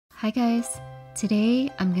Hi guys,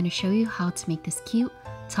 today I'm going to show you how to make this cute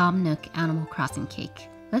Tom Nook Animal Crossing cake.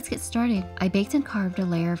 Let's get started. I baked and carved a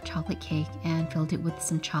layer of chocolate cake and filled it with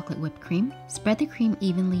some chocolate whipped cream. Spread the cream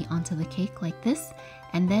evenly onto the cake like this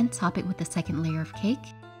and then top it with the second layer of cake.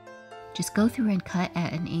 Just go through and cut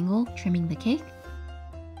at an angle, trimming the cake.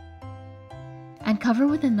 And cover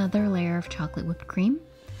with another layer of chocolate whipped cream.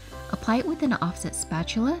 Apply it with an offset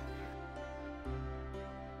spatula.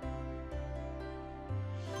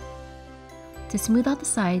 To smooth out the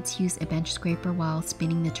sides, use a bench scraper while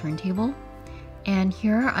spinning the turntable. And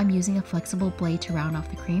here I'm using a flexible blade to round off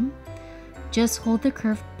the cream. Just hold the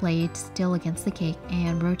curved blade still against the cake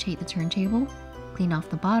and rotate the turntable. Clean off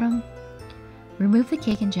the bottom. Remove the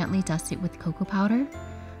cake and gently dust it with cocoa powder.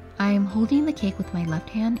 I am holding the cake with my left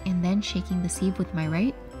hand and then shaking the sieve with my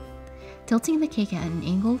right, tilting the cake at an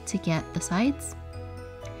angle to get the sides.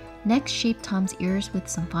 Next, shape Tom's ears with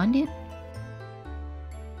some fondant.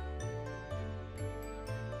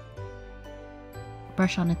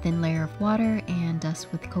 Brush on a thin layer of water and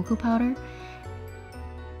dust with cocoa powder.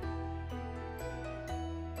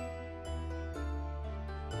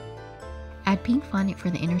 Add pink fondant for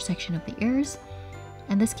the intersection of the ears.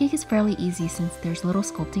 And this cake is fairly easy since there's little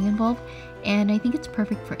sculpting involved, and I think it's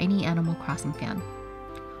perfect for any Animal Crossing fan.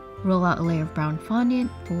 Roll out a layer of brown fondant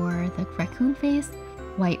for the raccoon face,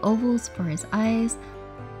 white ovals for his eyes,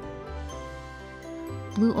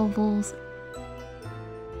 blue ovals,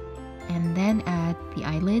 and then add the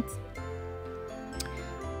eyelids.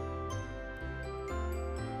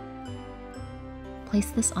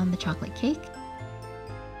 Place this on the chocolate cake.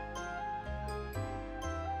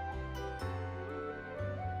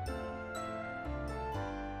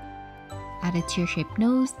 Add a tear-shaped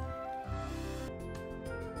nose.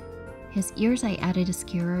 His ears, I added a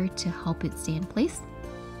skewer to help it stay in place.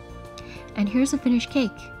 And here's a finished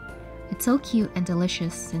cake. It's so cute and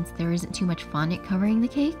delicious since there isn't too much fondant covering the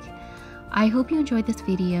cake. I hope you enjoyed this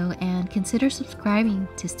video and consider subscribing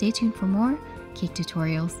to stay tuned for more cake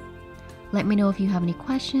tutorials. Let me know if you have any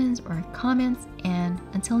questions or comments, and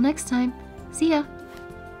until next time, see ya!